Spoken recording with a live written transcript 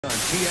Whoa,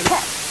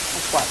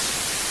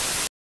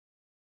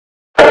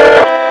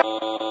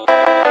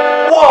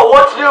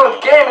 what's new in the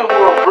gaming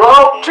world, bro?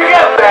 Check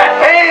out that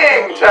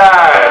hang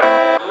time!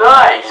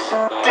 Nice!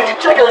 Did you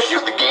check out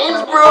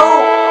ShootTheGames, bro?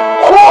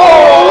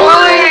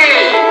 Holy!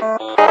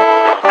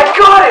 I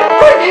got it!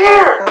 Right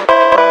here!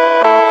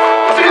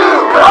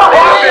 Dude,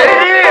 right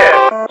here!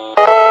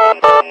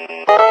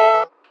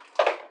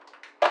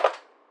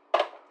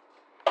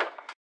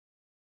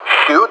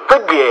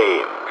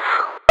 ShootTheGames.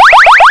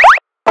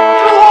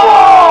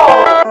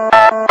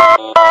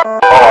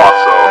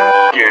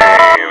 Awesome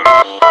games.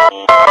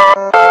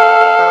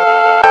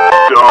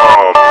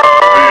 Dumb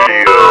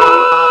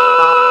videos.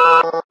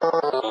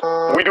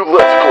 We do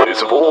let's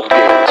plays of old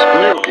games,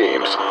 new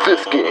games,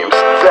 this games,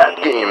 that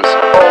games,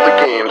 all the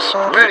games,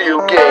 video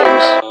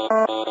games.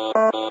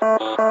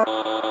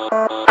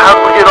 How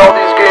do we get all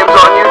these games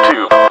on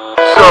YouTube?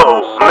 So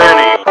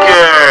many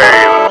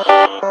games.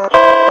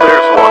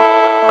 There's one,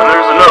 and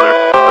there's another,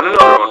 and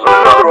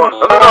another one,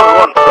 and another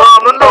one,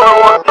 and another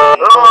one, and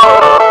another one.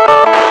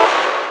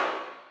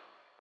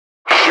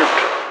 Shoot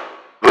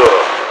the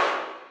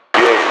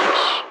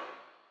games.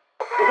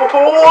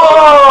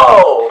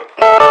 Whoa!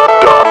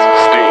 DOS,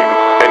 Steam,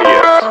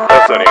 NES,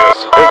 SNES,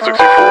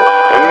 N64,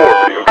 and more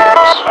video games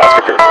as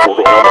compared to before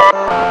going on.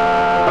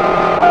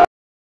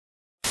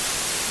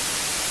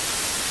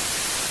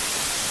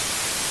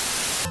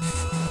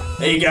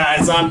 Hey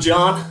guys, I'm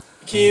John.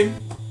 Keem.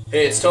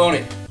 Hey, it's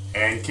Tony.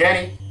 And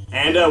Kenny.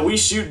 And we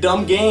shoot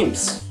dumb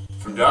games.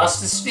 From DOS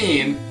to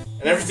Steam.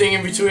 And everything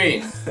in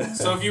between.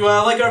 So if you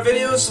like our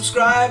videos,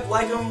 subscribe,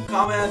 like them,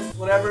 comment,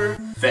 whatever.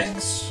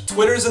 Thanks.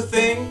 Twitter's a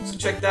thing, so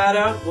check that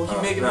out. We'll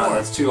keep making more.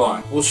 That's too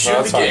long. We'll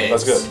shoot the games.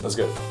 That's good. That's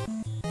good.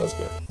 That's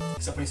good.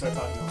 Except when you start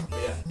talking about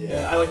it.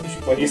 Yeah, I like the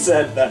shoot. When you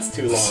said that's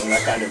too long,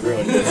 that kind of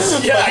ruined it.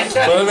 Yeah, I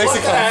can't. But it makes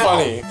it kind of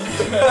funny.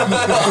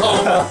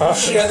 Oh,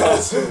 shit,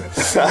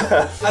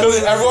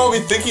 Because everyone will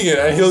be thinking it,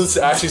 and he'll just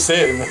actually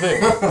say it in the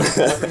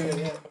thing.